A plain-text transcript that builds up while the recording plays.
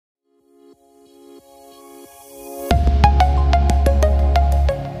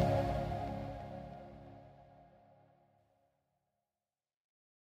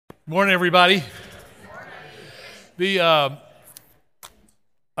Morning, everybody. I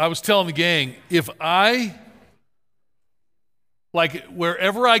was telling the gang,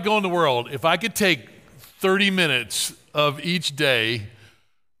 wherever I go in the world, if I could take 30 minutes of each day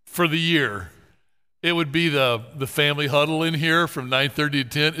for the year, it would be the family huddle in here from 9:30 to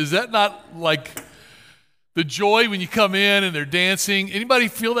 10. Is that not like the joy when you come in and they're dancing? Anybody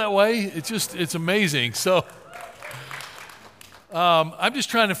feel that way? It's amazing. So I'm just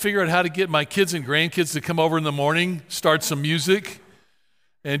trying to figure out how to get my kids and grandkids to come over in the morning, start some music,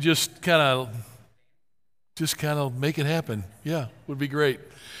 and just kind of make it happen. Yeah, would be great.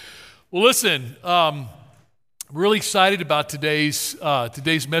 Well, listen, really excited about today's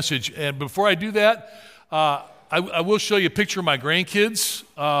message. And before I do that, I will show you a picture of my grandkids.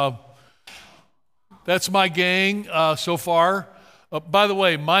 That's my gang so far. By the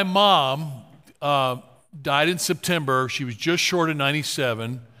way, my mom died in September. She was just short of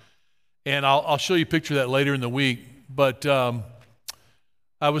 97, and I'll show you a picture of that later in the week. But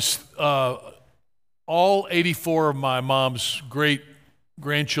I was all 84 of my mom's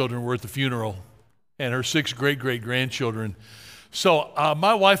great-grandchildren were at the funeral, and her 6 great-great-grandchildren. So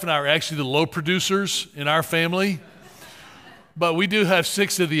my wife and I are actually the low producers in our family, but we do have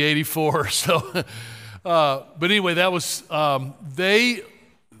 6 of the 84. So, but anyway, that was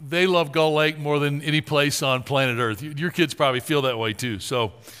They love Gull Lake more than any place on planet Earth. Your kids probably feel that way too.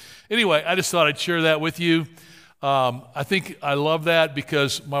 So anyway, I just thought I'd share that with you. I think I love that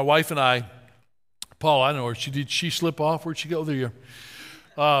because my wife and I, Paula, I don't know, did she slip off? Where'd she go? There you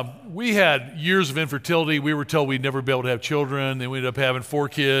are. We had years of infertility. We were told we'd never be able to have children. Then we ended up having 4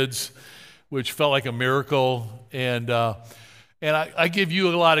 kids, which felt like a miracle. And I give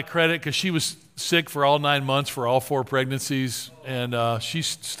you a lot of credit because she was sick for all 9 months for all 4 pregnancies, and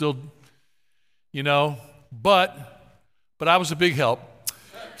she's still, but I was a big help.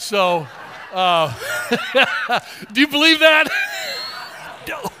 So, do you believe that?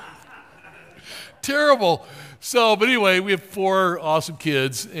 No. Terrible. So, but anyway, we have 4 awesome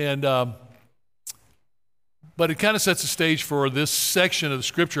kids, and but it kind of sets the stage for this section of the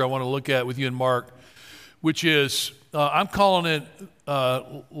scripture I want to look at with you in Mark, which is, I'm calling it,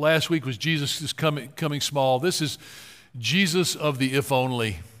 last week was Jesus is coming small. This is Jesus of the if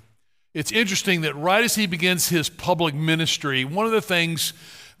only. It's interesting that right as he begins his public ministry, one of the things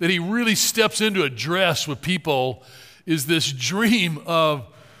that he really steps into address with people is this dream of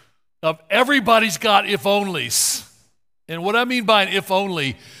everybody's got if onlys. And what I mean by an if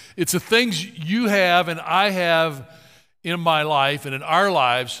only, it's the things you have and I have in my life and in our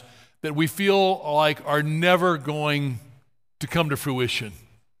lives that we feel like are never going to come to fruition.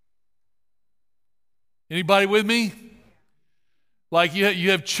 Anybody with me? Like you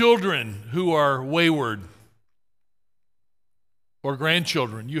have children who are wayward, or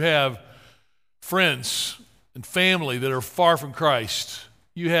grandchildren. You have friends and family that are far from Christ.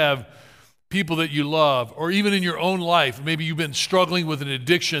 You have people that you love, or even in your own life, maybe you've been struggling with an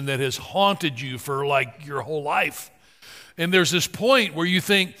addiction that has haunted you for like your whole life. And there's this point where you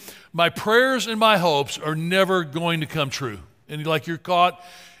think, my prayers and my hopes are never going to come true. And you're caught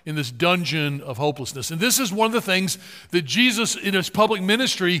in this dungeon of hopelessness. And this is one of the things that Jesus, in his public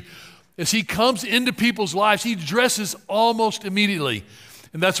ministry, as he comes into people's lives, he addresses almost immediately.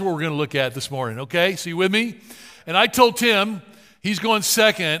 And that's what we're going to look at this morning, okay? So you with me? And I told Tim, he's going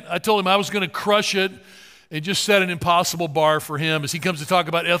second. I told him I was going to crush it and just set an impossible bar for him as he comes to talk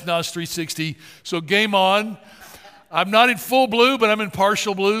about Ethnos 360. So game on. I'm not in full blue, but I'm in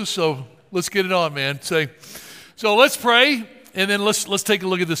partial blue, so let's get it on, man. So let's pray, and then let's take a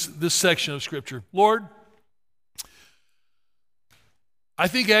look at this section of Scripture. Lord, I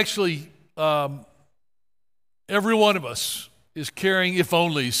think actually every one of us is carrying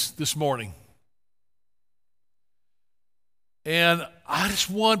if-onlys this morning. And I just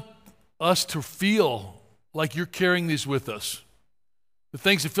want us to feel like you're carrying these with us. The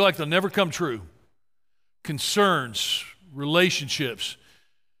things that feel like they'll never come true. Concerns, relationships.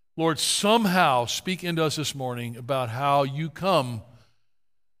 Lord, somehow speak into us this morning about how you come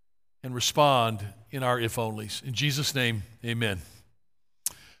and respond in our if-onlys. In Jesus' name, amen.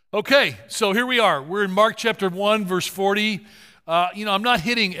 Okay, so here we are. We're in Mark chapter 1, verse 40. I'm not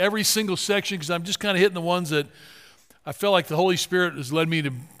hitting every single section because I'm just kind of hitting the ones that I feel like the Holy Spirit has led me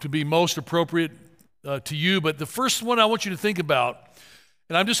to be most appropriate to you. But the first one I want you to think about,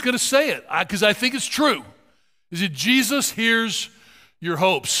 and I'm just going to say it because I think it's true, is that Jesus hears your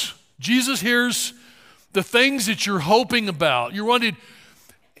hopes. Jesus hears the things that you're hoping about. You're wondering,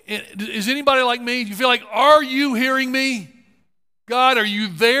 is anybody like me? Do you feel like, are you hearing me? God, are you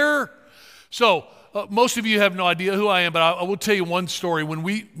there? So most of you have no idea who I am, but I will tell you one story.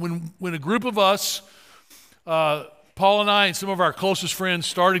 When a group of us, Paula and I and some of our closest friends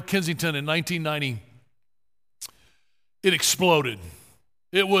started Kensington in 1990, it exploded.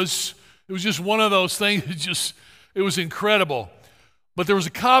 It was just one of those things. It was incredible. But there was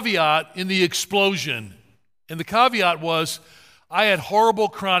a caveat in the explosion, and the caveat was I had horrible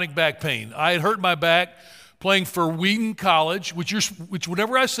chronic back pain. I had hurt my back playing for Wheaton College, which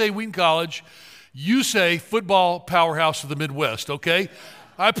whenever I say Wheaton College, you say football powerhouse of the Midwest, okay?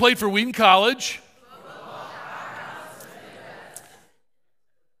 I played for Wheaton College.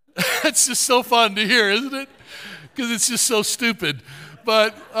 That's just so fun to hear, isn't it? Because it's just so stupid.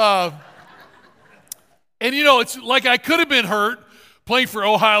 But, and you know, it's like I could have been hurt playing for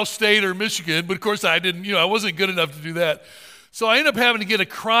Ohio State or Michigan, but of course I didn't, I wasn't good enough to do that. So I ended up having to get a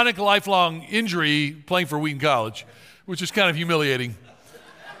chronic lifelong injury playing for Wheaton College, which is kind of humiliating.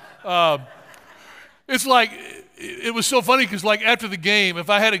 It's like, it was so funny because like after the game, if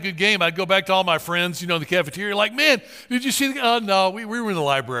I had a good game, I'd go back to all my friends, in the cafeteria, like, man, did you see oh, no, we were in the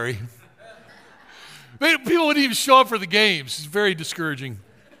library. People wouldn't even show up for the games. It's very discouraging.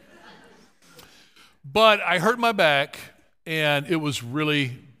 But I hurt my back, and it was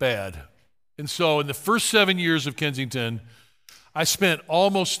really bad. And so in the first 7 years of Kensington, I spent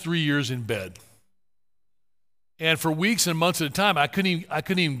almost 3 years in bed. And for weeks and months at a time, I couldn't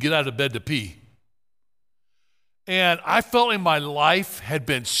even get out of bed to pee. And I felt like my life had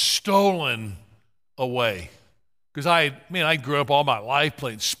been stolen away. Because I grew up all my life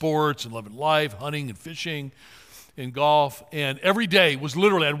playing sports and loving life, hunting and fishing and golf. And every day was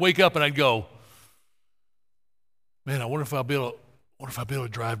literally, I'd wake up and I'd go, man, I wonder if I'll be able to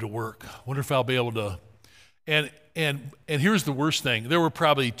drive to work. I wonder if I'll be able to. And here's the worst thing. There were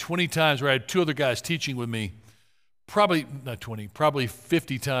probably 20 times where I had two other guys teaching with me. Probably not 20, probably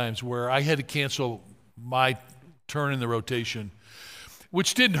 50 times where I had to cancel my turn in the rotation,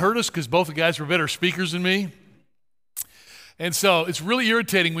 which didn't hurt us because both the guys were better speakers than me. And so it's really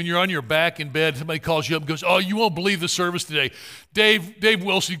irritating when you're on your back in bed, somebody calls you up and goes, oh, you won't believe the service today. Dave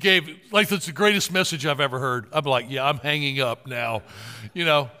Wilson gave, like, that's the greatest message I've ever heard. I'm like, yeah, I'm hanging up now,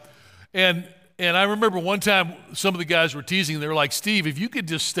 And I remember one time some of the guys were teasing. They were like, Steve, if you could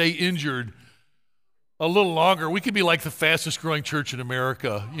just stay injured a little longer, we could be like the fastest growing church in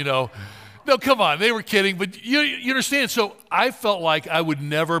America, No, come on, they were kidding, but you understand. So I felt like I would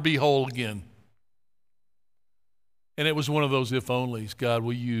never be whole again. And it was one of those if-onlys. God,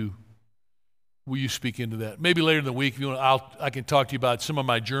 will you speak into that? Maybe later in the week, if you want, I can talk to you about some of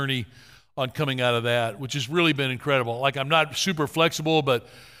my journey on coming out of that, which has really been incredible. Like, I'm not super flexible, but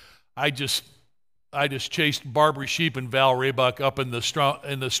I just chased Barbary sheep and Val Raybuck up in the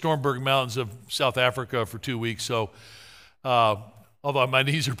Stormberg Mountains of South Africa for 2 weeks. So, although my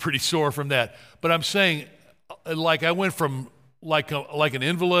knees are pretty sore from that, but I'm saying, like, I went from like an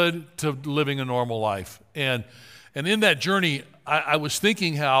invalid to living a normal life, and in that journey, I was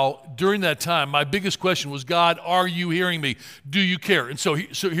thinking how during that time, my biggest question was, God, are you hearing me? Do you care? And so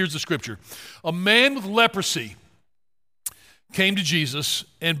here's the scripture. A man with leprosy came to Jesus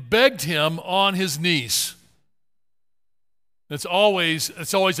and begged him on his knees. That's always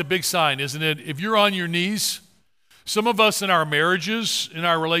a big sign, isn't it? If you're on your knees, some of us in our marriages, in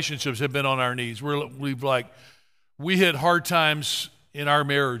our relationships have been on our knees. We hit hard times in our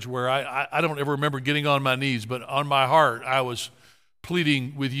marriage where I don't ever remember getting on my knees, but on my heart, I was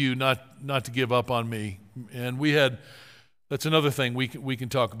pleading with you not to give up on me. And that's another thing we can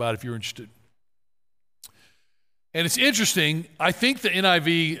talk about if you're interested. And it's interesting, I think the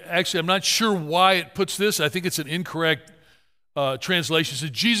NIV, actually, I'm not sure why it puts this. I think it's an incorrect translation. It says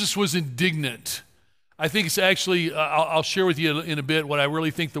Jesus was indignant. I think it's actually, I'll share with you in a bit what I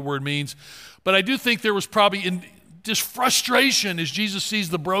really think the word means. But I do think there was probably just frustration as Jesus sees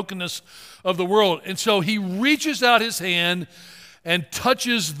the brokenness of the world. And so he reaches out his hand and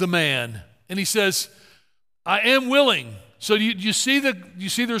touches the man. And he says, I am willing. So you see the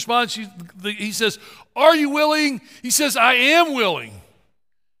response? He says, are you willing? He says, I am willing.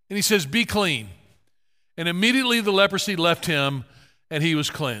 And he says, be clean. And immediately the leprosy left him and he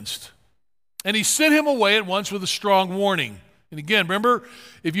was cleansed. And he sent him away at once with a strong warning. And again, remember,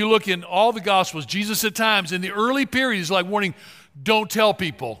 if you look in all the Gospels, Jesus at times in the early period is like warning, don't tell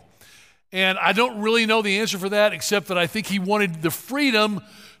people. And I don't really know the answer for that, except that I think he wanted the freedom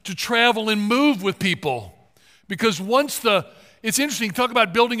to travel and move with people. Because it's interesting, talk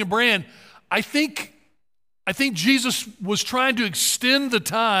about building a brand. I think Jesus was trying to extend the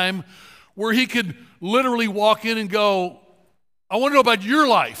time where he could literally walk in and go, I want to know about your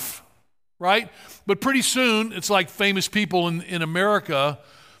life, right? But pretty soon, it's like famous people in America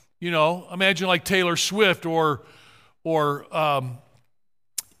Imagine like Taylor Swift or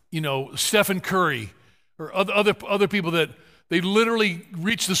Stephen Curry or other people that they literally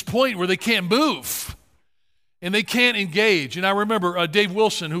reach this point where they can't move and they can't engage. And I remember Dave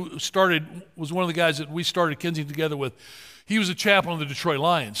Wilson, who was one of the guys that we started Kensington together with. He was a chaplain of the Detroit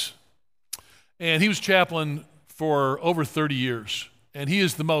Lions, and he was chaplain for over 30 years. And he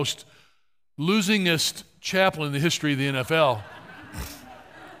is the most losingest chaplain in the history of the NFL.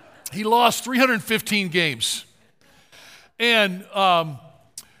 He lost 315 games, and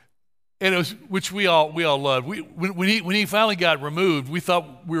it was, which we all loved. When he finally got removed, we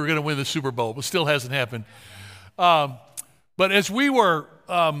thought we were going to win the Super Bowl, but still hasn't happened. But as we were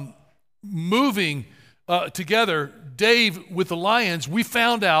moving together, Dave with the Lions, we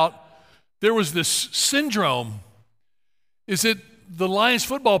found out there was this syndrome. Is that the Lions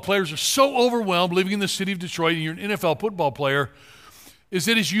football players are so overwhelmed living in the city of Detroit, and you're an NFL football player, is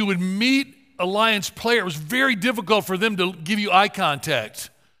that as you would meet a Lions player, it was very difficult for them to give you eye contact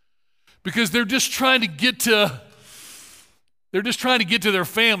because they're just trying to get to their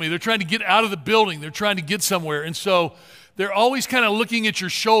family. They're trying to get out of the building. They're trying to get somewhere. And so they're always kind of looking at your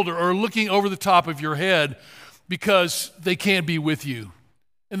shoulder or looking over the top of your head because they can't be with you.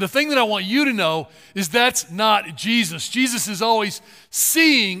 And the thing that I want you to know is that's not Jesus. Jesus is always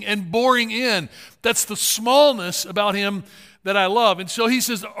seeing and boring in. That's the smallness about him that I love. And so he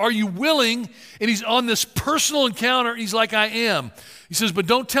says, are you willing? And he's on this personal encounter. He's like, I am. He says, but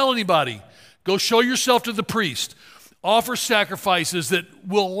don't tell anybody. Go show yourself to the priest. Offer sacrifices that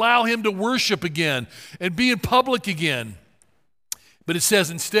will allow him to worship again and be in public again. But it says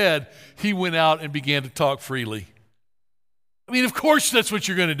instead, he went out and began to talk freely. I mean, of course that's what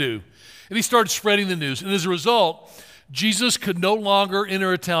you're going to do. And he started spreading the news. And as a result, Jesus could no longer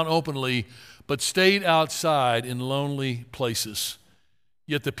enter a town openly, but stayed outside in lonely places.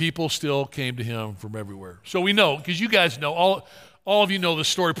 Yet the people still came to him from everywhere. So we know, because you guys know, all of you know the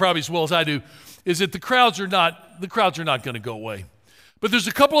story probably as well as I do, is that the crowds are not going to go away. But there's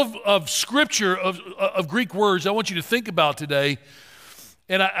a couple of scripture, of Greek words I want you to think about today,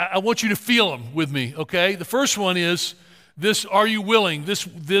 and I want you to feel them with me, okay? The first one is this, are you willing?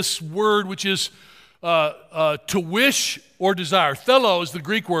 This word, which is to wish or desire. Thelo is the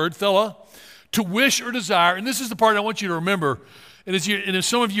Greek word, thela, to wish or desire. And this is the part I want you to remember. And as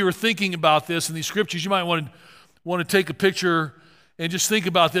some of you are thinking about this in these scriptures, you might want to take a picture and just think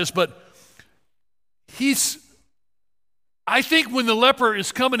about this. But I think when the leper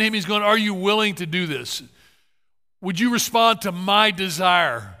is coming to him, he's going, are you willing to do this? Would you respond to my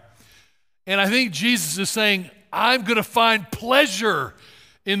desire? And I think Jesus is saying, I'm going to find pleasure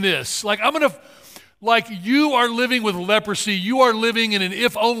in this. Like you are living with leprosy, you are living in an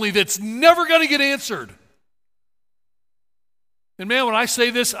if only that's never going to get answered. And man, when I say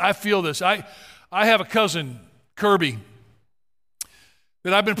this, I feel this. I have a cousin, Kirby,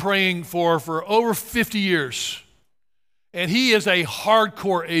 that I've been praying for over 50 years. And he is a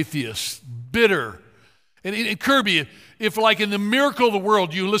hardcore atheist, bitter. And Kirby, if like in the miracle of the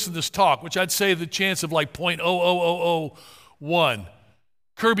world you listen to this talk, which I'd say the chance of like 0.00001,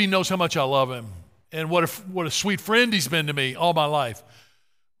 Kirby knows how much I love him and what a sweet friend he's been to me all my life.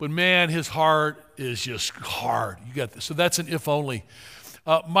 But man, his heart is just hard. You got this. So that's an if only.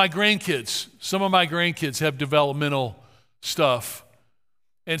 Some of my grandkids have developmental stuff.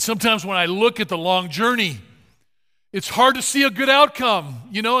 And sometimes when I look at the long journey, it's hard to see a good outcome.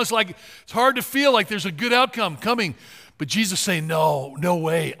 It's hard to feel like there's a good outcome coming. But Jesus is saying, no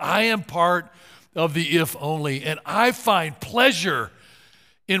way. I am part of the if only. And I find pleasure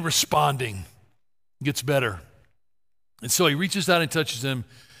in responding. It gets better. And so he reaches out and touches him.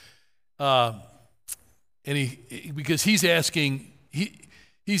 Because he's asking,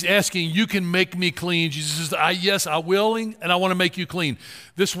 you can make me clean. Jesus says, yes, I'm willing, and I want to make you clean.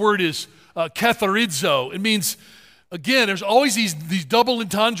 This word is katharizo. It means, again, there's always these double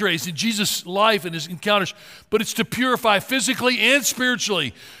entendres in Jesus' life and his encounters, but it's to purify physically and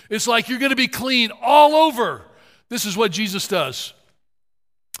spiritually. It's like you're going to be clean all over. This is what Jesus does.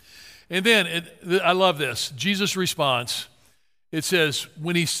 And then, I love this, Jesus' response. It says,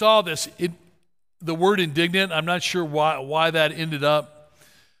 when he saw this, the word indignant, I'm not sure why that ended up.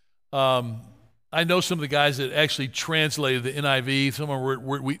 I know some of the guys that actually translated the NIV. Some of them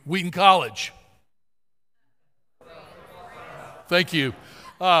were at Wheaton College. Thank you.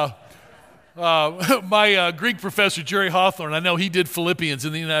 My Greek professor, Jerry Hawthorne, I know he did Philippians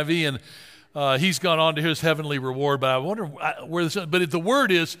in the NIV, and he's gone on to his heavenly reward. But I wonder where this is. But the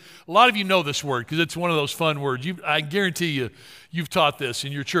word is, a lot of you know this word because it's one of those fun words. I guarantee you've taught this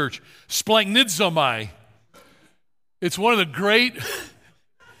in your church. Splanchnizomai. It's one of the great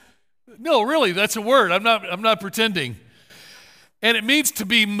No, really, that's a word. I'm not pretending. And it means to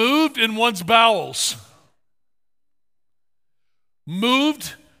be moved in one's bowels.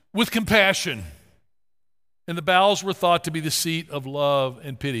 Moved with compassion. And the bowels were thought to be the seat of love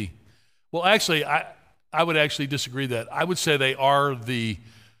and pity. Well, actually, I would actually disagree that. I would say they are the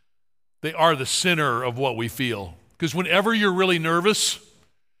center of what we feel. Because whenever you're really nervous,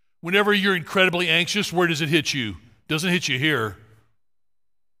 whenever you're incredibly anxious, where does it hit you? It doesn't hit you here.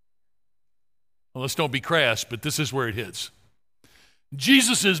 Well, let's don't be crass, but this is where it hits.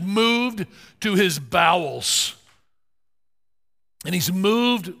 Jesus is moved to his bowels. And he's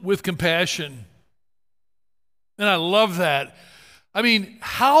moved with compassion. And I love that. I mean,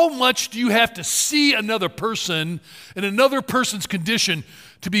 how much do you have to see another person and another person's condition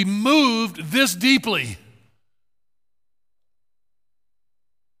to be moved this deeply?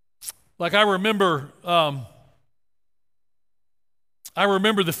 Like I remember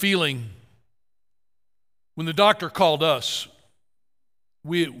the feeling when the doctor called us.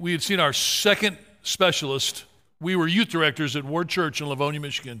 We had seen our second specialist. We were youth directors at Ward Church in Livonia,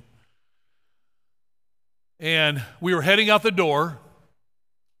 Michigan. And we were heading out the door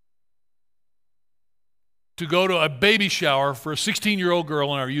to go to a baby shower for a 16-year-old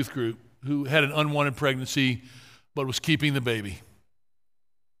girl in our youth group who had an unwanted pregnancy but was keeping the baby.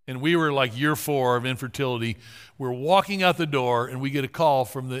 And we were like year 4 of infertility. We're walking out the door, and we get a call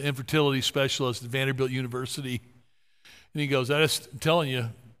from the infertility specialist at Vanderbilt University. And he goes, I'm telling you,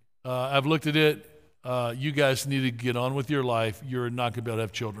 I've looked at it. You guys need to get on with your life. You're not going to be able to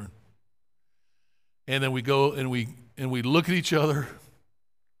have children. And then we go and we look at each other.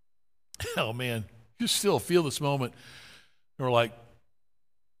 Oh, man, you still feel this moment. And we're like,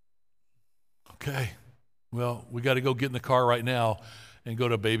 okay, well, we got to go get in the car right now and go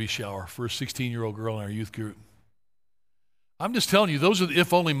to a baby shower for a 16-year-old girl in our youth group. I'm just telling you, those are the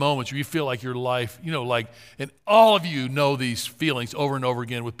if-only moments where you feel like your life, and all of you know these feelings over and over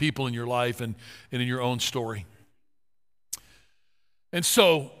again with people in your life and in your own story. And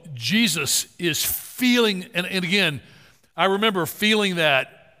so Jesus is feeling, and again, I remember feeling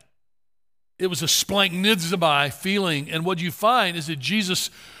that it was a splanknidzamai feeling, and what you find is that Jesus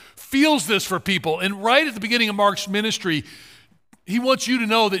feels this for people. And right at the beginning of Mark's ministry, he wants you to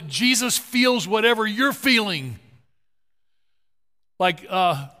know that Jesus feels whatever you're feeling. Like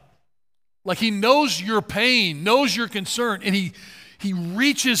he knows your pain, knows your concern, and he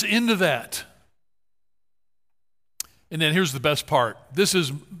reaches into that. And then here's the best part. This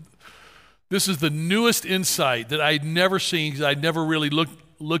is the newest insight that I'd never seen because I'd never really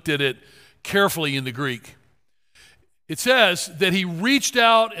looked at it carefully in the Greek. It says that he reached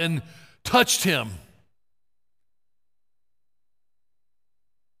out and touched him.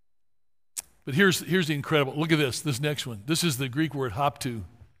 But here's the incredible, look at this next one. This is the Greek word haptu.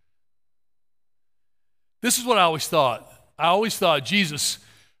 This is what I always thought. I always thought Jesus,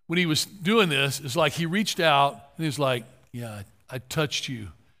 when he was doing this, is like he reached out and he was like, yeah, I touched you.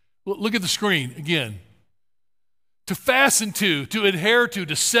 Look at the screen again. To fasten to adhere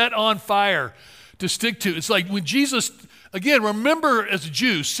to set on fire, to stick to. It's like when Jesus, again, remember as a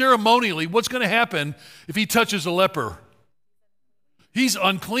Jew, ceremonially, what's going to happen if he touches a leper? He's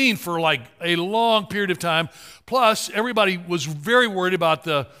unclean for like a long period of time. Plus, everybody was very worried about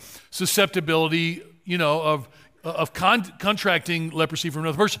the susceptibility, of contracting leprosy from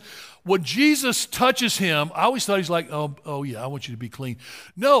another person. When Jesus touches him, I always thought he's like, oh yeah, I want you to be clean.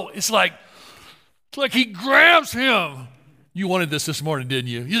 No, it's like he grabs him. You wanted this morning, didn't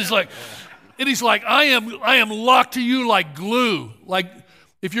you? He's like, and he's like, I am locked to you like glue. Like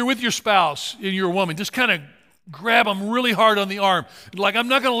if you're with your spouse and you're a woman, just kind of grab them really hard on the arm. Like, I'm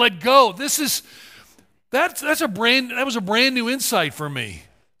not going to let go. That was a brand new insight for me.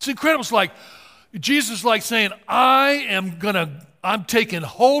 It's incredible. It's like Jesus is like saying, I'm taking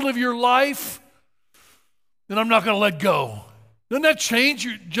hold of your life and I'm not going to let go. Doesn't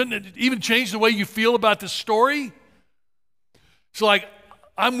that even change the way you feel about this story? It's like,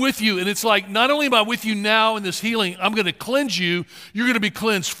 I'm with you. And it's like, not only am I with you now in this healing, I'm going to cleanse you. You're going to be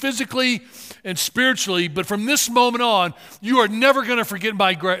cleansed physically and spiritually. But from this moment on, you are never going to forget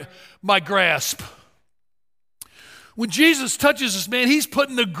my grasp. When Jesus touches this man, he's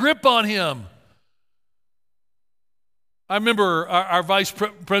putting the grip on him. I remember our vice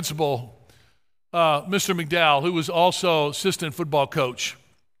principal, Mr. McDowell, who was also assistant football coach.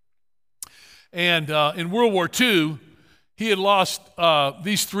 And in World War II, he had lost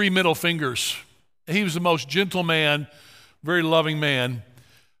these 3 middle fingers. He was the most gentle man, very loving man.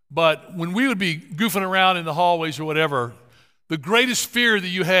 But when we would be goofing around in the hallways or whatever, the greatest fear that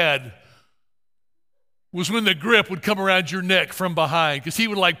you had was when the grip would come around your neck from behind, because he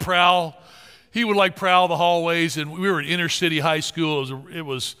would like prowl the hallways, and we were in inner city high school.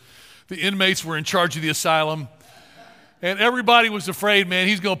 The inmates were in charge of the asylum, and everybody was afraid, man,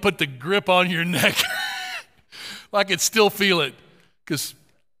 he's going to put the grip on your neck. I could still feel it, because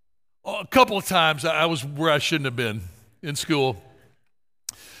a couple of times I was where I shouldn't have been in school.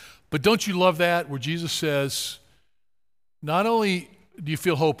 But don't you love that, where Jesus says, not only do you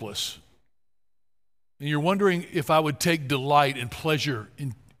feel hopeless, and you're wondering if I would take delight and pleasure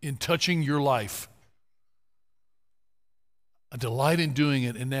in touching your life, a delight in doing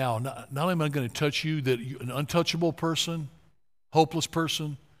it, and now, not only am I going to touch you, that you're an untouchable person, hopeless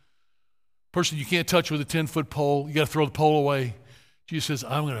person you can't touch with a 10-foot pole, you got to throw the pole away. Jesus says,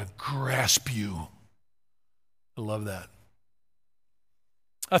 I'm going to grasp you. I love that.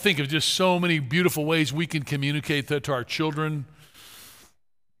 I think of just so many beautiful ways we can communicate that to our children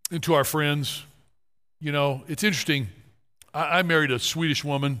and to our friends. You know, it's interesting. I married a Swedish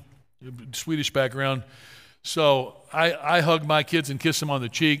woman, Swedish background. So I hug my kids and kiss them on the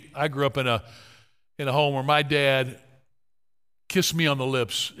cheek. I grew up in a home where my dad kissed me on the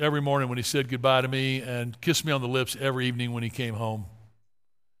lips every morning when he said goodbye to me, and kissed me on the lips every evening when he came home.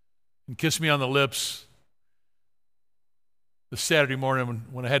 And kissed me on the lips the Saturday morning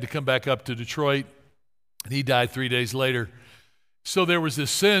when I had to come back up to Detroit, and he died 3 days later. So there was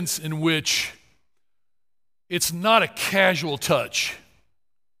this sense in which it's not a casual touch.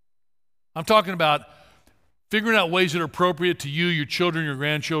 I'm talking about figuring out ways that are appropriate to you, your children, your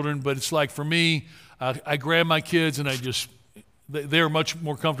grandchildren, but it's like for me, I grab my kids and they're much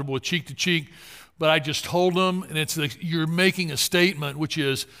more comfortable with cheek to cheek, but I just hold them, and it's like you're making a statement, which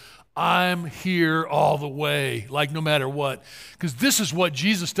is, I'm here all the way, like no matter what. Because this is what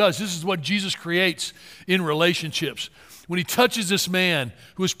Jesus does. This is what Jesus creates in relationships. When he touches this man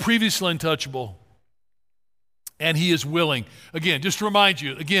who was previously untouchable, and he is willing. Again, just to remind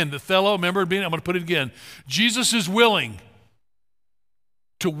you, again, the Othello, remember, I'm going to put it again. Jesus is willing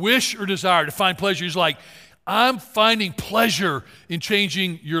to wish or desire, to find pleasure. He's like, I'm finding pleasure in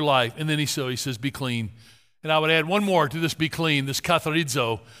changing your life. And then he says, be clean. And I would add one more to this be clean, this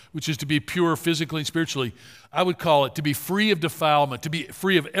katharizo, which is to be pure physically and spiritually. I would call it to be free of defilement, to be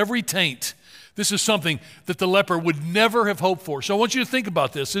free of every taint. This is something that the leper would never have hoped for. So I want you to think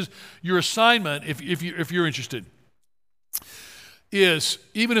about this. This is your assignment, if you're interested, is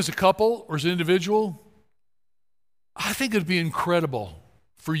even as a couple or as an individual, I think it would be incredible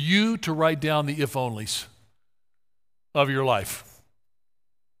for you to write down the if-onlys of your life.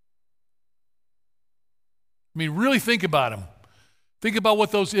 I mean, really think about them. Think about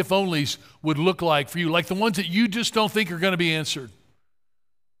what those if-onlys would look like for you, like the ones that you just don't think are going to be answered.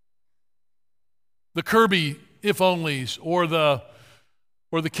 The Kirby if-onlys, or the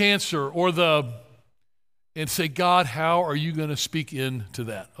cancer, and say, God, how are you going to speak into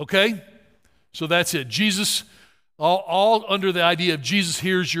that? Okay? So that's it. Jesus, all under the idea of Jesus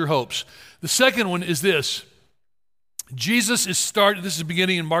hears your hopes. The second one is this. This is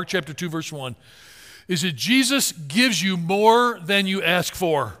beginning in Mark chapter 2, verse 1. Is that Jesus gives you more than you ask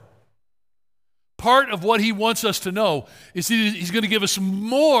for. Part of what he wants us to know is he's going to give us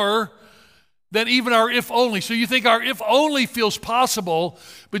more than even our if only. So you think our if only feels possible,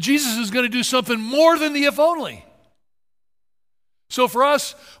 but Jesus is going to do something more than the if only. So for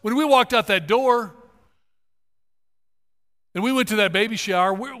us, when we walked out that door and we went to that baby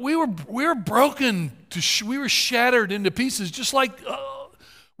shower, we were broken, we were shattered into pieces, just like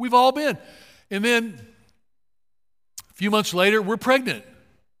we've all been. And then a few months later, we're pregnant.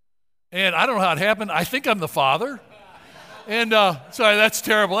 And I don't know how it happened. I think I'm the father. And sorry, that's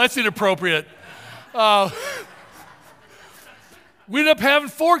terrible. That's inappropriate. We ended up having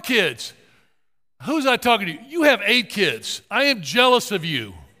 4 kids. Who's I talking to? You have 8 kids. I am jealous of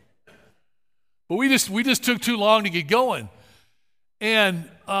you. But we just took too long to get going. And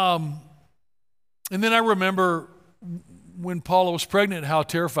then I remember when Paula was pregnant, how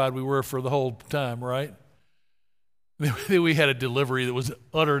terrified we were for the whole time, right? Then we had a delivery that was an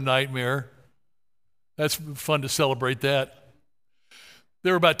utter nightmare. That's fun to celebrate that.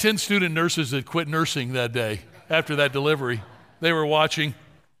 There were about 10 student nurses that quit nursing that day after that delivery. They were watching.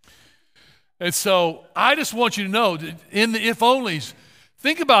 And so I just want you to know, that in the if-onlys,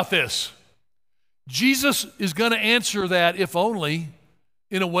 think about this. Jesus is going to answer that if only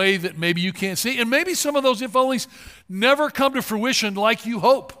in a way that maybe you can't see. And maybe some of those if-onlys never come to fruition like you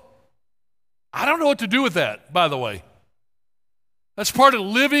hope. I don't know what to do with that, by the way. That's part of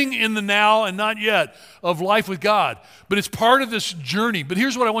living in the now and not yet of life with God. But it's part of this journey. But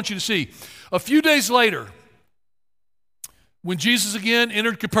here's what I want you to see. A few days later, when Jesus again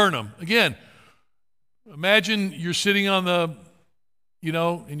entered Capernaum, again, Imagine you're sitting on the,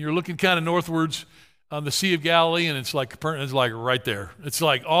 and you're looking kind of northwards on the Sea of Galilee, and it's like right there. It's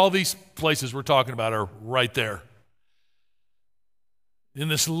like all these places we're talking about are right there. In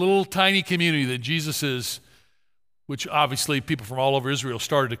this little tiny community that Jesus is, which obviously people from all over Israel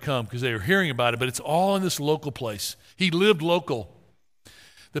started to come because they were hearing about it, but it's all in this local place. He lived local.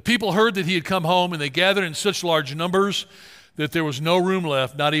 The people heard that he had come home, and they gathered in such large numbers that there was no room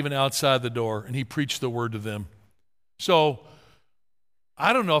left, not even outside the door, and he preached the word to them. So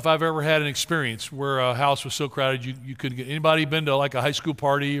I don't know if I've ever had an experience where a house was so crowded you couldn't get. Anybody been to like a high school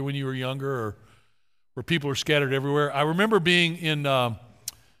party when you were younger, or where people are scattered everywhere? I remember being in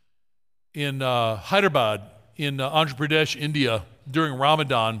Hyderabad in Andhra Pradesh, India, during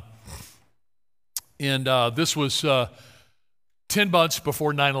Ramadan, and this was 10 months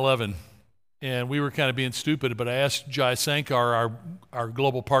before 9/11, and we were kind of being stupid, but I asked Jai Sankar, our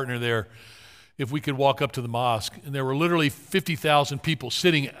global partner there, if we could walk up to the mosque, and there were literally 50,000 people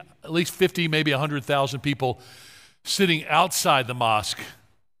sitting, at least 50, maybe 100,000 people sitting outside the mosque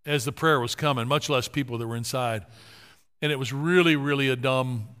as the prayer was coming, much less people that were inside. And it was really, really a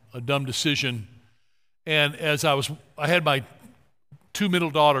dumb decision. And as I had my two middle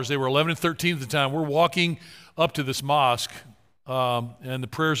daughters, they were 11 and 13 at the time. We're walking up to this mosque, and the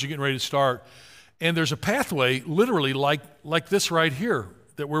prayers are getting ready to start. And there's a pathway literally like this right here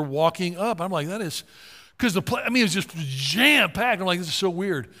that we're walking up. I'm like, that is, because it's just jam-packed. I'm like, this is so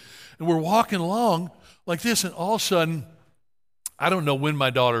weird. And we're walking along like this, and all of a sudden, I don't know when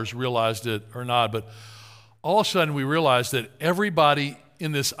my daughters realized it or not, but all of a sudden we realized that everybody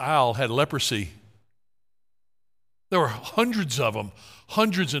in this aisle had leprosy. There were hundreds of them,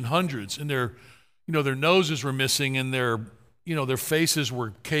 hundreds and hundreds, and their noses were missing, and their faces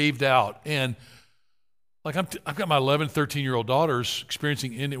were caved out. And like I've got my 11, 13-year-old daughters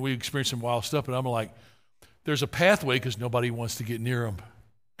we experienced some wild stuff, but I'm like, there's a pathway because nobody wants to get near them.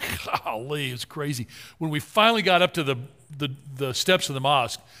 Golly, it's crazy. When we finally got up to the steps of the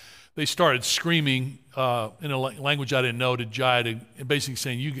mosque, they started screaming in a language I didn't know to Jai, and basically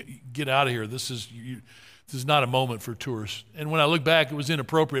saying, "You get out of here. This is not a moment for tourists." And when I look back, it was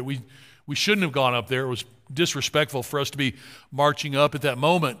inappropriate. We shouldn't have gone up there. It was disrespectful for us to be marching up at that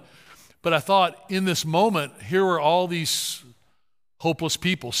moment. But I thought, in this moment, here were all these hopeless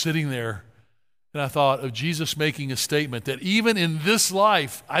people sitting there. And I thought of Jesus making a statement that even in this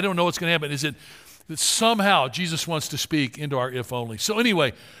life, I don't know what's going to happen. Is it that somehow Jesus wants to speak into our if only? So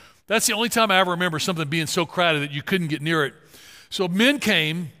anyway, that's the only time I ever remember something being so crowded that you couldn't get near it. So men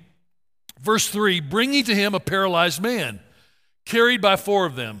came, verse 3, bringing to him a paralyzed man, carried by 4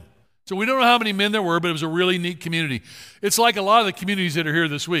 of them. So we don't know how many men there were, but it was a really neat community. It's like a lot of the communities that are here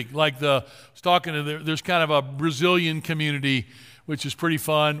this week. Like there's kind of a Brazilian community, which is pretty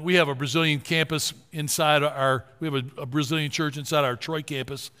fun. We have a Brazilian campus inside we have a Brazilian church inside our Troy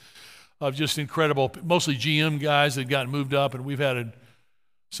campus of just incredible, mostly GM guys that got moved up, and we've had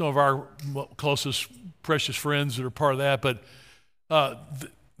some of our closest, precious friends that are part of that. But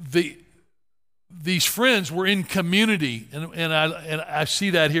these friends were in community, and I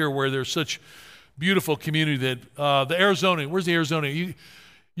see that here where there's such beautiful community that the Arizona. Where's the Arizona?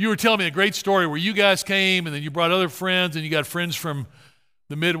 You were telling me a great story where you guys came, and then you brought other friends, and you got friends from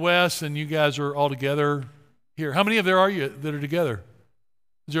the Midwest, and you guys are all together here. How many of there are you that are together?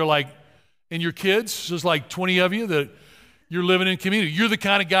 Is there and your kids? So there's like 20 of you that you're living in community. You're the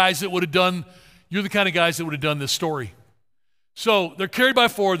kind of guys that would have done this story. So they're carried by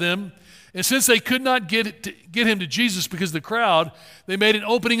 4 of them. And since they could not get him to Jesus because of the crowd, they made an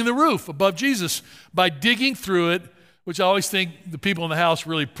opening in the roof above Jesus by digging through it, which I always think the people in the house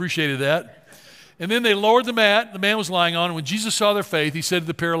really appreciated that. And then they lowered the mat the man was lying on, and when Jesus saw their faith, he said to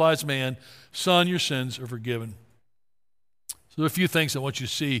the paralyzed man, "Son, your sins are forgiven." So there are a few things I want you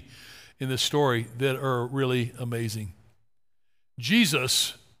to see in this story that are really amazing.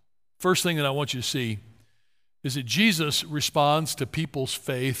 Jesus, first thing that I want you to see, is that Jesus responds to people's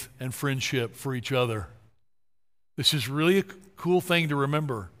faith and friendship for each other. This is really a cool thing to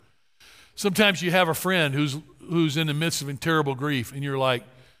remember. Sometimes you have a friend who's in the midst of terrible grief, and you're like,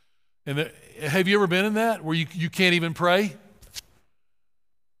 have you ever been in that where you can't even pray?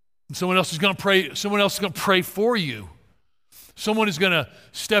 And someone else is going to pray for you. Someone is going to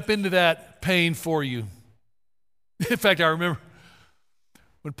step into that pain for you. In fact, I remember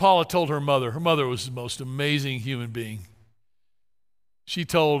when Paula told her mother was the most amazing human being. She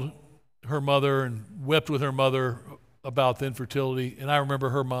told her mother and wept with her mother about the infertility. And I remember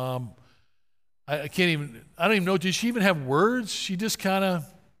her mom, I don't even know, did she even have words? She just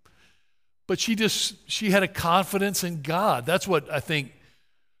she had a confidence in God. That's what I think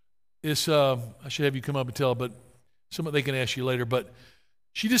is, I should have you come up and tell, but they can ask you later, but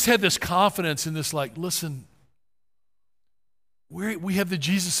she just had this confidence in this, like, listen, we have the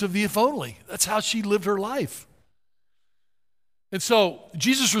Jesus of the if only. That's how she lived her life. And so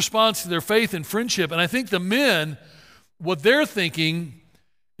Jesus responds to their faith and friendship, and I think the men, what they're thinking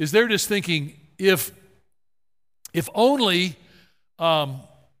is they're just thinking, if only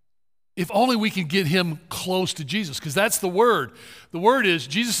we can get him close to Jesus, because that's the word. The word is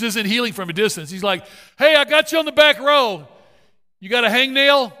Jesus isn't healing from a distance. He's like, hey, I got you on the back row. You got a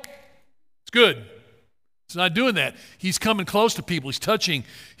hangnail? It's good. It's not doing that. He's coming close to people. He's touching.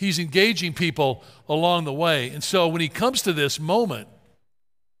 He's engaging people along the way. And so when he comes to this moment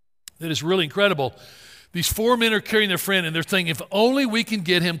that is really incredible, these four men are carrying their friend, and they're thinking, if only we can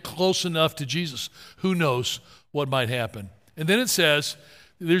get him close enough to Jesus, who knows what might happen. And then it says,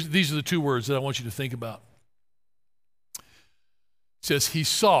 these are the two words that I want you to think about. It says, he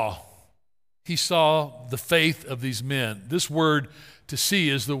saw the faith of these men. This word to see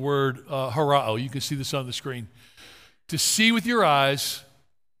is the word harao. You can see this on the screen. To see with your eyes,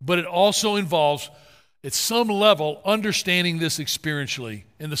 but it also involves, at some level, understanding this experientially.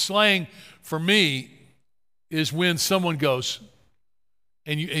 And the slang for me is when someone goes,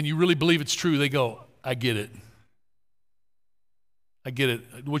 and you really believe it's true, they go, I get it. I get it.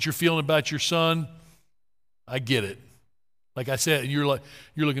 What you're feeling about your son, I get it. Like I said, you're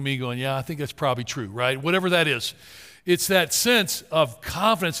looking at me going, yeah, I think that's probably true, right? Whatever that is. It's that sense of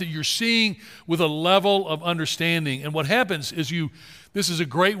confidence that you're seeing with a level of understanding. And what happens is this is a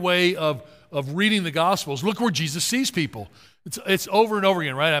great way of reading the Gospels. Look where Jesus sees people. It's over and over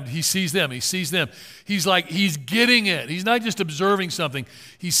again, right? He sees them. He sees them. He's getting it. He's not just observing something.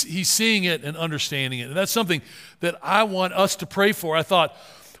 He's seeing it and understanding it. And that's something that I want us to pray for. I thought,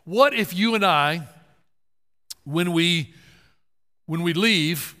 what if you and I, when we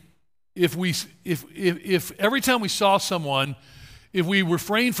leave, if every time we saw someone, if we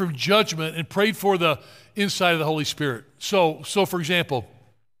refrained from judgment and prayed for the insight of the Holy Spirit. So for example,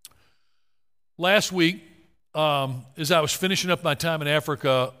 last week, as I was finishing up my time in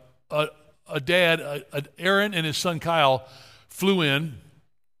Africa, Aaron and his son Kyle flew in,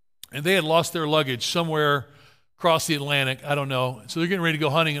 and they had lost their luggage somewhere across the Atlantic. I don't know. So they're getting ready to go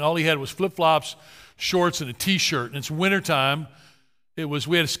hunting, and all he had was flip-flops, shorts, and a T-shirt. And it's wintertime.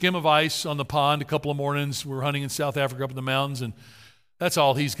 We had a skim of ice on the pond a couple of mornings. We were hunting in South Africa up in the mountains, and that's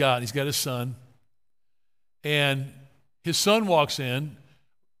all he's got. He's got his son. And his son walks in.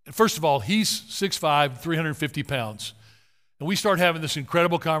 And first of all, he's 6'5", 350 pounds. And we start having this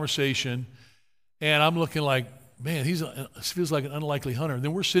incredible conversation, and I'm looking like, man, this feels like an unlikely hunter. And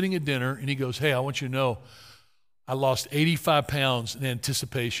then we're sitting at dinner, and he goes, hey, I want you to know I lost 85 pounds in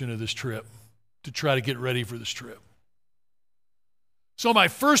anticipation of this trip to try to get ready for this trip. So my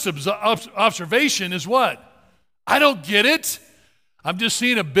first observation is what? I don't get it. I'm just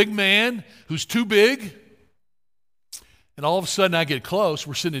seeing a big man who's too big. And all of a sudden I get close.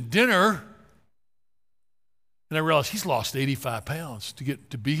 We're sitting at dinner. And I realize he's lost 85 pounds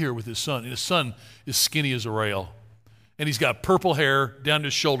to be here with his son. And his son is skinny as a rail. And he's got purple hair down to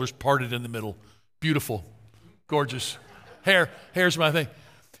his shoulders, parted in the middle. Beautiful. Gorgeous. Hair's my thing.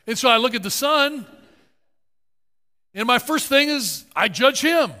 And so I look at the son, and my first thing is I judge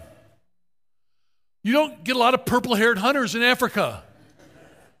him. You don't get a lot of purple-haired hunters in Africa.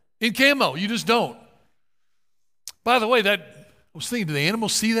 In camo, you just don't. By the way, I was thinking, do the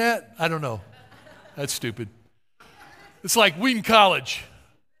animals see that? I don't know. That's stupid. It's like Wheaton College.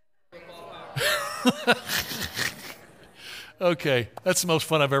 Okay, that's the most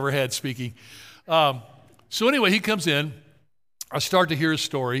fun I've ever had speaking. So anyway, he comes in. I start to hear his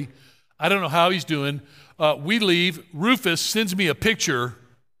story. I don't know how he's doing. We leave. Rufus sends me a picture.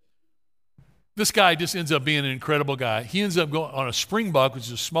 This guy just ends up being an incredible guy. He ends up going on a springbuck, which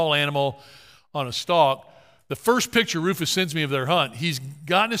is a small animal on a stalk. The first picture Rufus sends me of their hunt, he's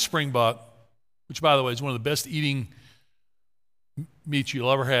gotten a springbuck, which, by the way, is one of the best eating meats you'll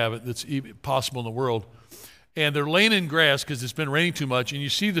ever have that's possible in the world. And they're laying in grass because it's been raining too much, and you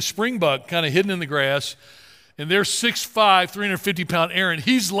see the springbuck kind of hidden in the grass, and there's 6'5", 350-pound Aaron.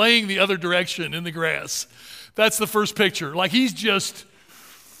 He's laying the other direction in the grass. That's the first picture. Like he's just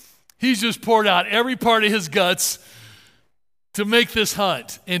poured out every part of his guts to make this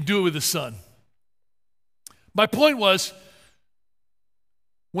hunt and do it with his son. My point was,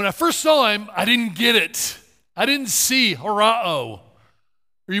 when I first saw him, I didn't get it. I didn't see harao.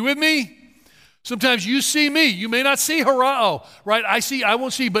 Are you with me? Sometimes you see me. You may not see harao, right? I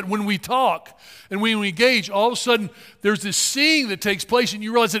won't see, but when we talk and when we engage, all of a sudden there's this seeing that takes place, and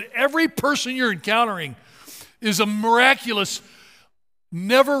you realize that every person you're encountering is a miraculous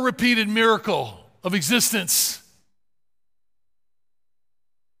never repeated miracle of existence.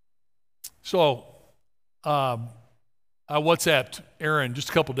 So I WhatsApped Aaron just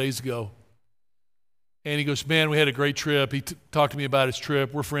a couple days ago. And he goes, man, we had a great trip. He talked to me about his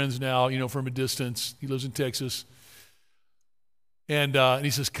trip. We're friends now, from a distance. He lives in Texas. And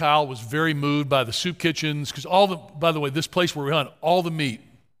he says, Kyle was very moved by the soup kitchens. Because by the way, this place where we hunt, all the meat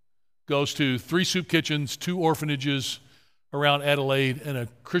goes to 3 soup kitchens, 2 orphanages around Adelaide, and a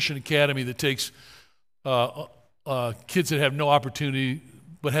Christian academy that takes kids that have no opportunity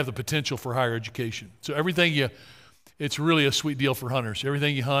but have the potential for higher education. So it's really a sweet deal for hunters.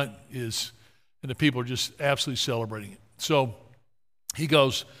 Everything you hunt is... and the people are just absolutely celebrating it. So he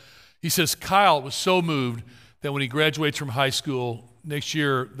says, Kyle was so moved that when he graduates from high school next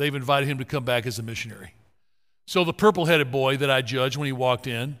year, they've invited him to come back as a missionary. So the purple-headed boy that I judged when he walked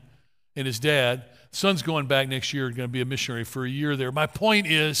in, and his dad, son's going back next year, going to be a missionary for a year there. My point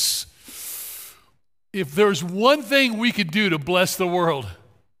is, if there's one thing we could do to bless the world,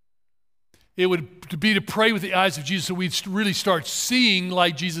 it would be to pray with the eyes of Jesus so we'd really start seeing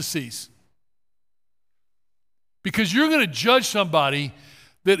like Jesus sees. Because you're going to judge somebody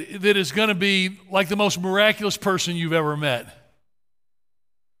that is going to be like the most miraculous person you've ever met.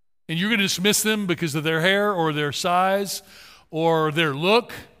 And you're going to dismiss them because of their hair or their size or their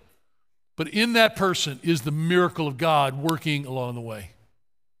look. But in that person is the miracle of God working along the way.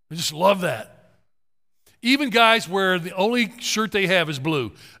 I just love that. Even guys where the only shirt they have is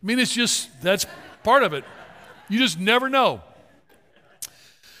blue. I mean, that's part of it. You just never know.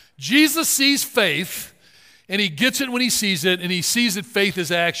 Jesus sees faith. And he gets it when he sees it, and he sees that faith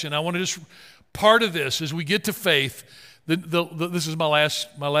is action. I want to just, part of this, as we get to faith, this is my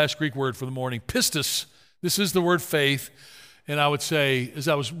last Greek word for the morning, pistis. This is the word faith. And I would say, as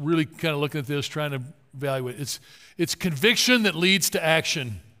I was really kind of looking at this, trying to evaluate, it's conviction that leads to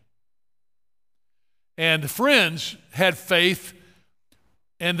action. And the friends had faith,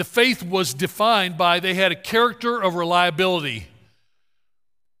 and the faith was defined by they had a character of reliability.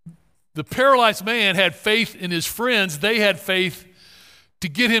 The paralyzed man had faith in his friends. They had faith to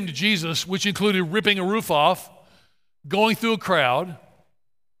get him to Jesus, which included ripping a roof off, going through a crowd.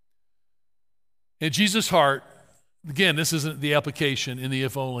 And Jesus' heart, again, this isn't the application in the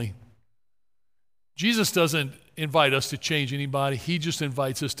if only. Jesus doesn't invite us to change anybody. He just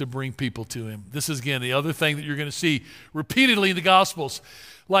invites us to bring people to him. This is, again, the other thing that you're going to see repeatedly in the Gospels.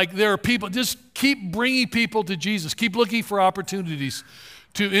 Like there are people, just keep bringing people to Jesus. Keep looking for opportunities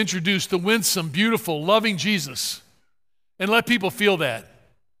to introduce the winsome, beautiful, loving Jesus. And let people feel that.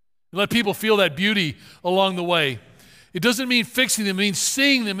 And let people feel that beauty along the way. It doesn't mean fixing them. It means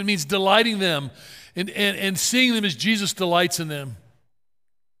seeing them. It means delighting them and seeing them as Jesus delights in them.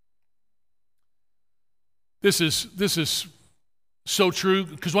 This is so true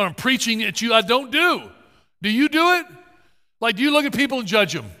because when I'm preaching at you, I don't do. Do you do it? Like, do you look at people and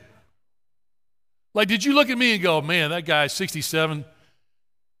judge them? Like, did you look at me and go, man, that guy's 67,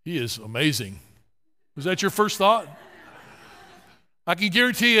 he is amazing. Was that your first thought? I can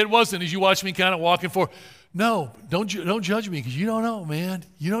guarantee it wasn't as you watch me kind of walking forward. No, don't judge me because you don't know, man.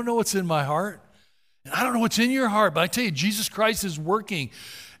 You don't know what's in my heart. And I don't know what's in your heart, but I tell you, Jesus Christ is working.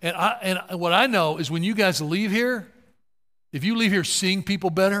 And what I know is when you guys leave here, if you leave here seeing people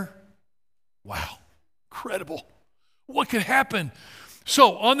better, wow, incredible. What could happen?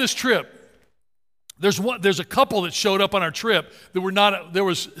 So on this trip, there's a couple that showed up on our trip that were not, there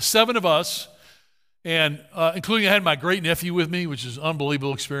was 7 of us, and including I had my great nephew with me, which is an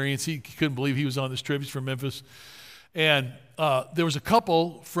unbelievable experience. He couldn't believe he was on this trip. He's from Memphis. And there was a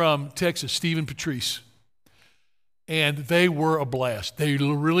couple from Texas, Steve and Patrice. And they were a blast. They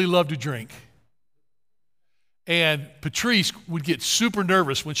really loved to drink. And Patrice would get super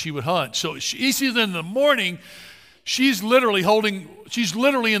nervous when she would hunt. So she sees in the morning, she's literally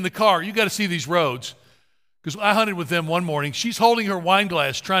in the car. You got to see these roads. Because I hunted with them one morning. She's holding her wine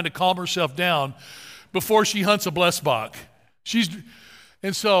glass, trying to calm herself down before she hunts a blessed buck.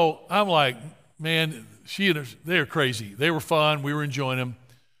 And so I'm like, man, they're crazy. They were fun. We were enjoying them.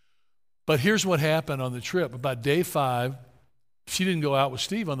 But here's what happened on the trip. About day 5, she didn't go out with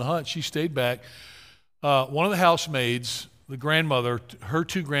Steve on the hunt. She stayed back. One of the housemaids, the grandmother, her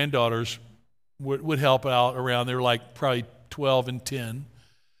 2 granddaughters would help out around. They were like probably 12 and 10.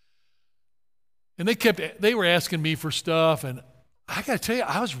 And they were asking me for stuff. And I got to tell you,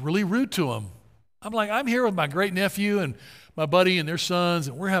 I was really rude to them. I'm like, I'm here with my great nephew and my buddy and their sons,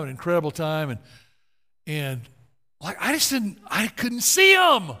 and we're having an incredible time. And like, I couldn't see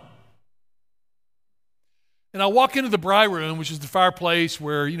them. And I walk into the braai room, which is the fireplace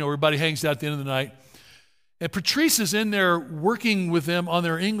where, everybody hangs out at the end of the night. And Patrice is in there working with them on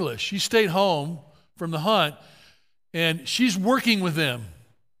their English. She stayed home from the hunt, and she's working with them.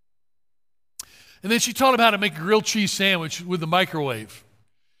 And then she taught them how to make a grilled cheese sandwich with the microwave.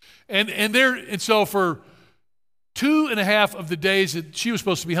 And so for 2.5 of the days that she was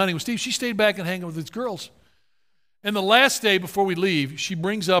supposed to be hunting with Steve, she stayed back and hanging with his girls. And the last day before we leave, she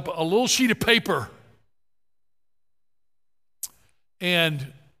brings up a little sheet of paper.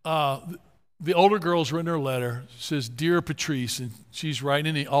 And the older girl's written her letter, says, "Dear Patrice," and she's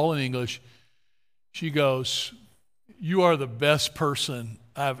writing all in English. She goes, "You are the best person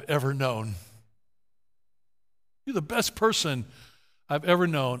I've ever known. You're the best person I've ever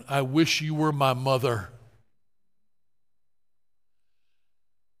known. I wish you were my mother."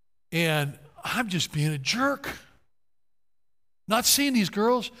 And I'm just being a jerk, not seeing these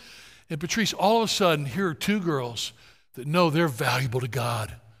girls. And Patrice, all of a sudden, here are 2 girls that know they're valuable to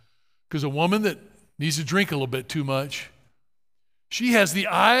God. Because a woman that needs to drink a little bit too much, she has the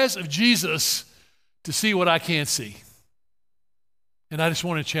eyes of Jesus to see what I can't see. And I just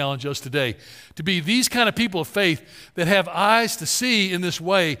want to challenge us today to be these kind of people of faith that have eyes to see in this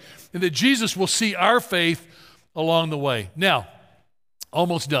way, and that Jesus will see our faith along the way. Now,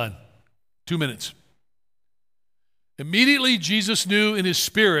 almost done. 2 minutes. Immediately, Jesus knew in his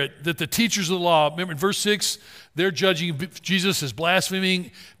spirit that the teachers of the law, remember in verse 6, they're judging Jesus as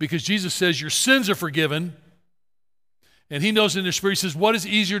blaspheming because Jesus says, "Your sins are forgiven." And he knows in their spirit, he says, what is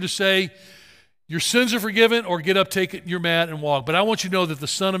easier to say? Your sins are forgiven, or get up, take your mat, and walk. But I want you to know that the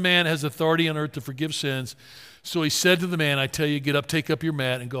Son of Man has authority on earth to forgive sins. So he said to the man, "I tell you, get up, take up your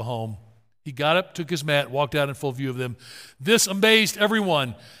mat, and go home." He got up, took his mat, walked out in full view of them. This amazed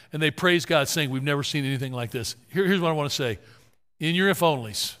everyone, and they praised God, saying, "We've never seen anything like this." Here's what I want to say. In your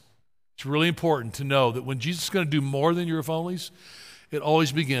if-onlys, it's really important to know that when Jesus is going to do more than your if-onlys, it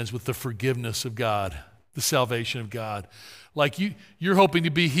always begins with the forgiveness of God, the salvation of God. Like you're hoping to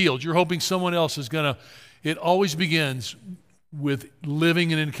be healed. You're hoping someone else is going to. It always begins with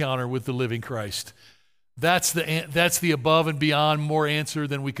living an encounter with the living Christ. That's the above and beyond more answer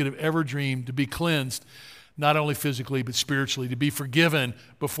than we could have ever dreamed, to be cleansed, not only physically but spiritually, to be forgiven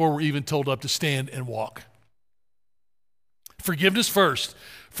before we're even told up to stand and walk. Forgiveness first.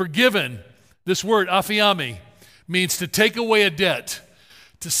 Forgiven, this word, aphiami, means to take away a debt,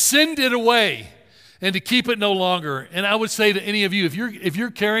 to send it away, and to keep it no longer. And I would say to any of you, if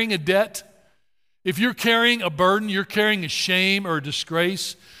you're carrying a debt, if you're carrying a burden, you're carrying a shame or a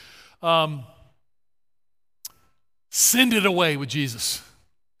disgrace, send it away with Jesus.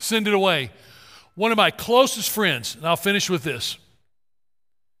 Send it away. One of my closest friends, and I'll finish with this.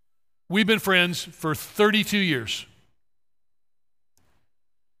 We've been friends for 32 years.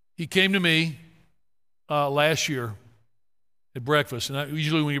 He came to me last year at breakfast, and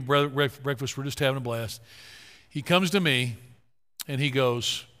usually when you breakfast, we're just having a blast. He comes to me, and he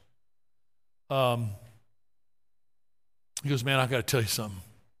goes, "Man, I got to tell you something."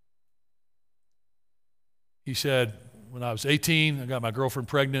 He said, "When I was 18, I got my girlfriend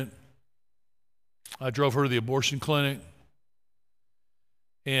pregnant. I drove her to the abortion clinic,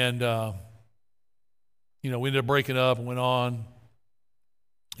 and we ended up breaking up and went on.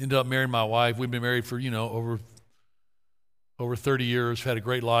 Ended up marrying my wife. We've been married for over 30 years. Had a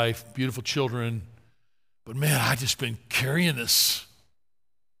great life, beautiful children. But man, I just been carrying this,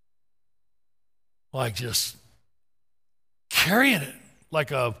 like just carrying it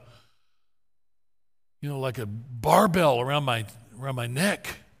like a barbell around my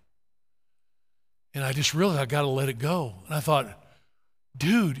neck. And I just realized I got to let it go. And I thought,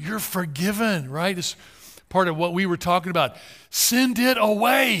 dude, you're forgiven, right? It's part of what we were talking about. Send it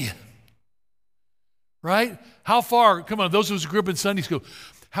away, right? How far, come on, those of us who grew up in Sunday school,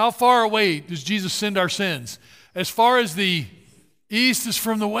 how far away does Jesus send our sins? As far as the east is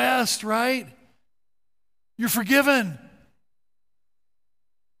from the west, right? You're forgiven.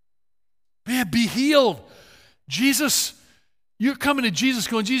 Man, be healed. Jesus, you're coming to Jesus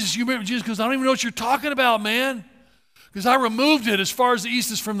going, "Jesus, you remember?" Jesus goes, "I don't even know what you're talking about, man, because I removed it as far as the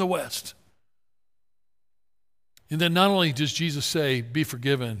east is from the west." And then not only does Jesus say, "Be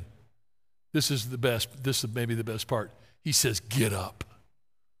forgiven," this is maybe the best part. He says, "Get up."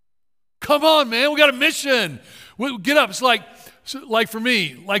 Come on, man, we got a mission. Get up. It's like for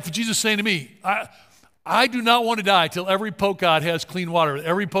me, like for Jesus saying to me, I do not want to die till every Pocod has clean water.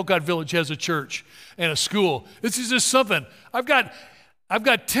 Every Pocod village has a church and a school. This is just something. I've got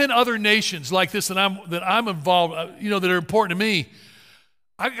 10 other nations like this that I'm involved, that are important to me.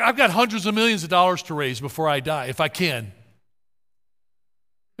 I've got hundreds of millions of dollars to raise before I die, if I can.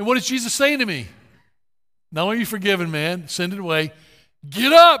 And what is Jesus saying to me? Not only are you forgiven, man, send it away.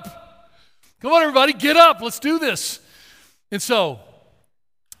 Get up. Come on, everybody, get up. Let's do this. And so,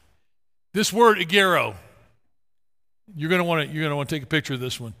 this word, agero, you're going to want to take a picture of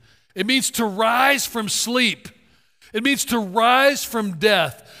this one. It means to rise from sleep. It means to rise from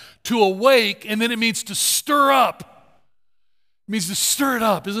death, to awake, and then it means to stir up. It means to stir it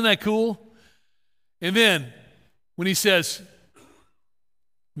up. Isn't that cool? And then, when he says,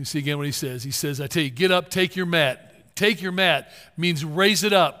 let me see again what he says. He says, I tell you, get up, take your mat. Take your mat means raise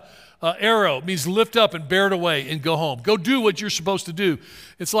it up. Arrow means lift up and bear it away and go home. Go do what you're supposed to do.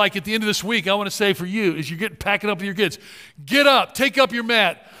 It's like at the end of this week, I want to say for you, as you're getting packing up with your kids, get up, take up your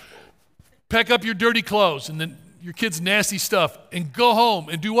mat, pack up your dirty clothes and then your kids' nasty stuff, and go home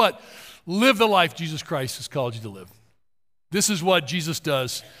and do what? Live the life Jesus Christ has called you to live. This is what Jesus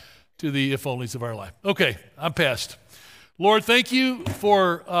does to the if-onlys of our life. Okay, I'm past. Lord, thank you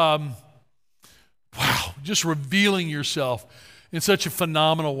for, just revealing yourself in such a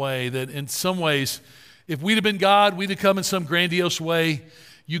phenomenal way that in some ways, if we'd have been God, we'd have come in some grandiose way.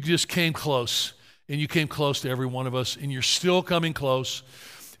 You just came close, and you came close to every one of us, and you're still coming close.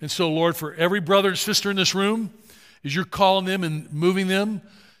 And so, Lord, for every brother and sister in this room, as you're calling them and moving them,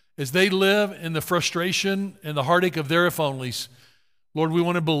 as they live in the frustration and the heartache of their if-onlys, Lord, we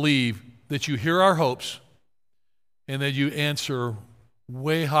want to believe that you hear our hopes and that you answer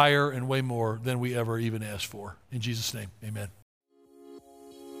way higher and way more than we ever even asked for. In Jesus' name, amen.